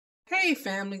Hey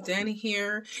family, Danny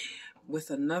here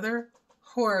with another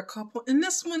horror couple, and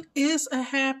this one is a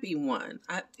happy one.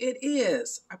 It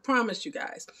is. I promise you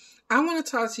guys. I want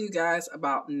to talk to you guys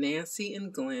about Nancy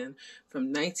and Glenn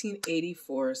from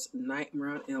 1984's Nightmare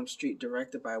on Elm Street,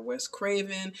 directed by Wes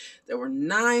Craven. There were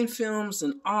 9 films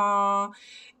in all.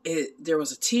 There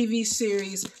was a TV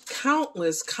series,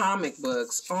 countless comic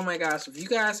books. Oh my gosh, if you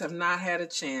guys have not had a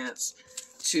chance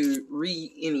to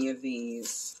read any of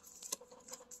these,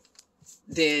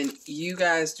 then you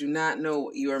guys do not know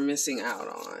what you are missing out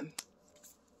on.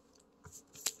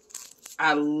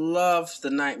 I love the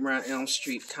Nightmare on Elm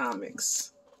Street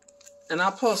comics. And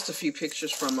I'll post a few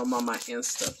pictures from them on my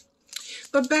Insta.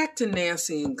 But back to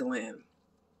Nancy and Glenn.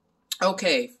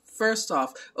 Okay, first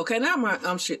off, Nightmare on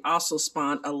Elm Street also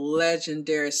spawned a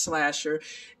legendary slasher,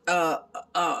 a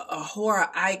horror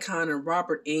icon in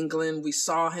Robert Englund. We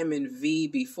saw him in V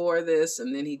before this,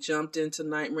 and then he jumped into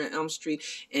Nightmare on Elm Street,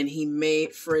 and he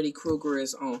made Freddy Krueger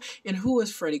his own. And who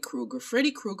is Freddy Krueger?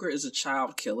 Freddy Krueger is a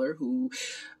child killer who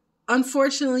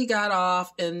unfortunately got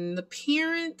off, and the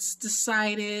parents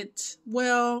decided,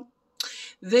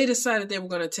 they decided they were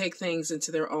going to take things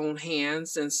into their own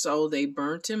hands, and so they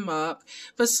burnt him up.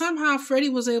 But somehow Freddy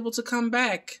was able to come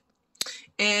back,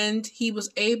 and he was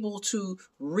able to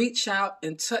reach out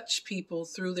and touch people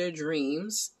through their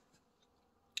dreams.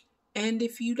 And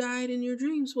if you died in your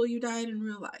dreams, well, you died in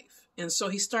real life. And so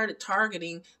he started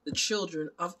targeting the children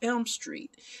of Elm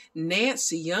Street.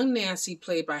 Nancy, young Nancy,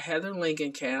 played by Heather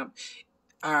Langenkamp,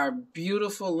 our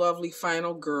beautiful, lovely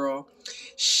final girl,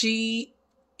 she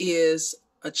is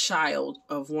a child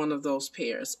of one of those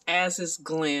pairs, as is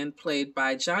Glenn, played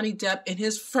by Johnny Depp in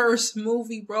his first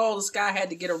movie role. This guy had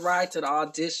to get a ride to the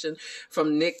audition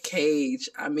from Nick Cage.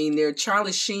 I mean,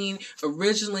 Charlie Sheen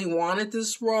originally wanted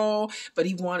this role, but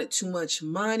he wanted too much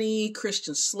money.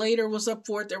 Christian Slater was up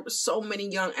for it. There were so many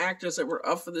young actors that were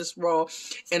up for this role.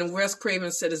 And Wes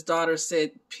Craven said, his daughter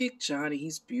said, pick Johnny,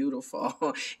 he's beautiful.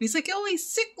 And he's like, oh,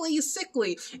 he's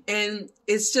sickly. And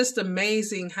it's just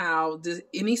amazing how,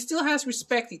 and he still has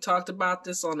respect. He talked about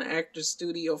this on the Actors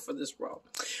Studio for this role.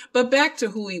 But back to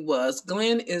who he was.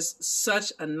 Glenn is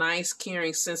such a nice,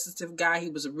 caring, sensitive guy. He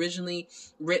was originally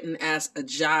written as a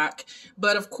jock.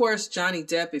 But of course, Johnny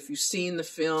Depp, if you've seen the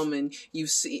film and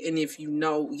if you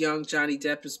know young Johnny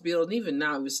Depp's build, and even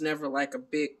now he was never like a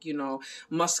big,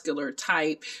 muscular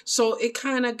type. So it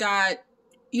kind of got,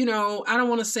 I don't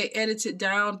want to say edited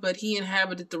down, but he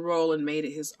inhabited the role and made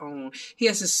it his own. He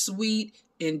has a sweet,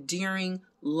 endearing,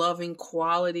 loving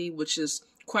quality, which is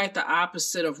quite the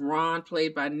opposite of Ron,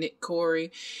 played by Nick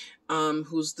Corey,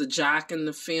 who's the jock in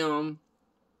the film.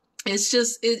 It's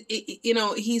just,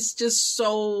 he's just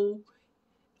so,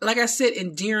 like I said,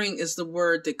 endearing is the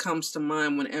word that comes to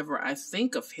mind whenever I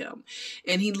think of him.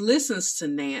 And he listens to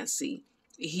Nancy.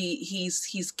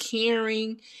 He's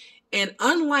caring. And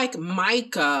unlike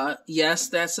Micah, yes,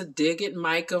 that's a dig at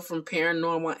Micah from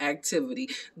Paranormal Activity,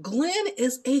 Glenn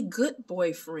is a good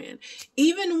boyfriend.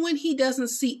 Even when he doesn't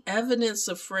see evidence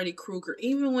of Freddy Krueger,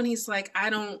 even when he's like,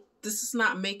 this is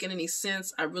not making any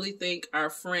sense. I really think our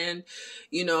friend,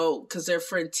 because their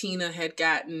friend Tina had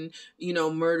gotten,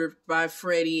 murdered by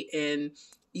Freddy, and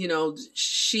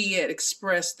she had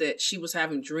expressed that she was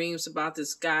having dreams about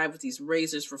this guy with these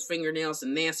razors for fingernails,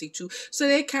 and Nancy too. So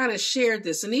they kind of shared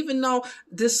this. And even though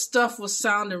this stuff was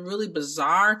sounding really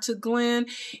bizarre to Glenn,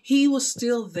 he was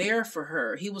still there for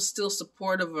her. He was still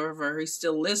supportive of her. He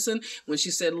still listened when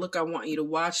she said, look, I want you to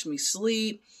watch me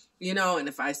sleep. And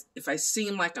if I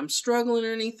seem like I'm struggling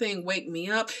or anything, wake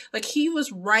me up. Like, he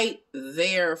was right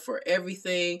there for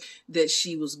everything that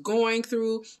she was going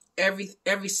through,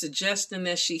 every suggestion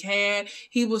that she had.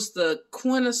 He was the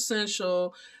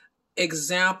quintessential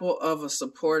example of a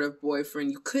supportive boyfriend.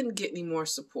 You couldn't get any more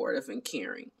supportive and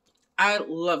caring. I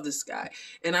love this guy,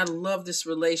 and I love this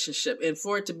relationship. And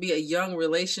for it to be a young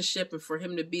relationship, and for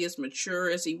him to be as mature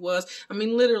as he was, I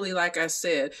mean, literally, like I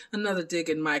said, another dig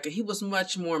at Micah. He was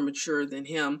much more mature than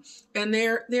him, and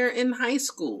they're in high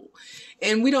school.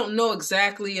 And we don't know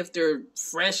exactly if they're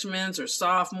freshmen or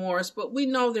sophomores, but we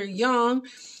know they're young.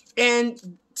 And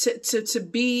to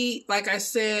be, like I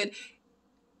said,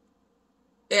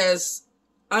 as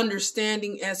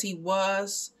understanding as he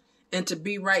was, and to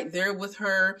be right there with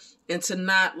her, and to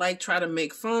not try to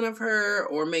make fun of her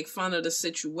or make fun of the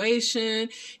situation.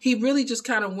 He really just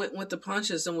kind of went with the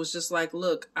punches and was just like,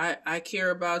 look, I care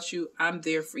about you. I'm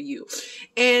there for you.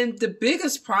 And the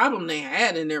biggest problem they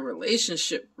had in their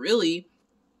relationship, really,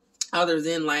 other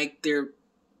than their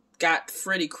got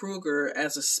Freddy Krueger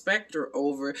as a specter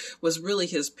over was really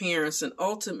his parents, and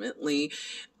ultimately,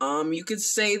 you could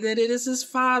say that it is his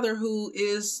father who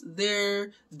is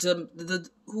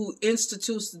who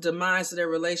institutes the demise of their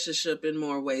relationship in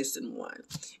more ways than one.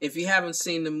 If you haven't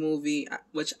seen the movie,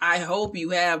 which I hope you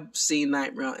have seen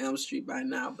Nightmare on Elm Street by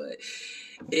now, but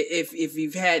if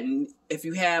you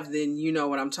have, then you know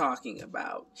what I'm talking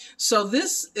about. So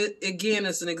this again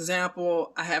is an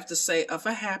example, I have to say, of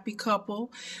a happy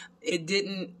couple. They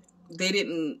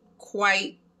didn't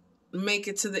quite make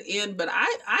it to the end, but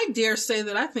I dare say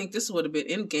that I think this would have been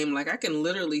endgame. Like, I can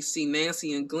literally see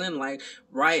Nancy and Glenn like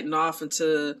riding off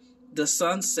into the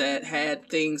sunset had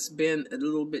things been a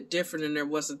little bit different and there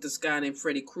wasn't this guy named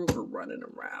Freddy Krueger running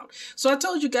around. So I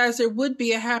told you guys there would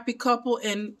be a happy couple,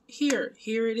 and here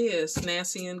it is,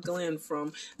 Nancy and Glenn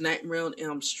from Nightmare on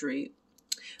Elm Street.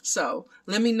 So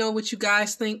let me know what you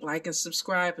guys think, like and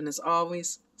subscribe, and as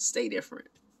always, stay different.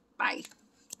 Bye.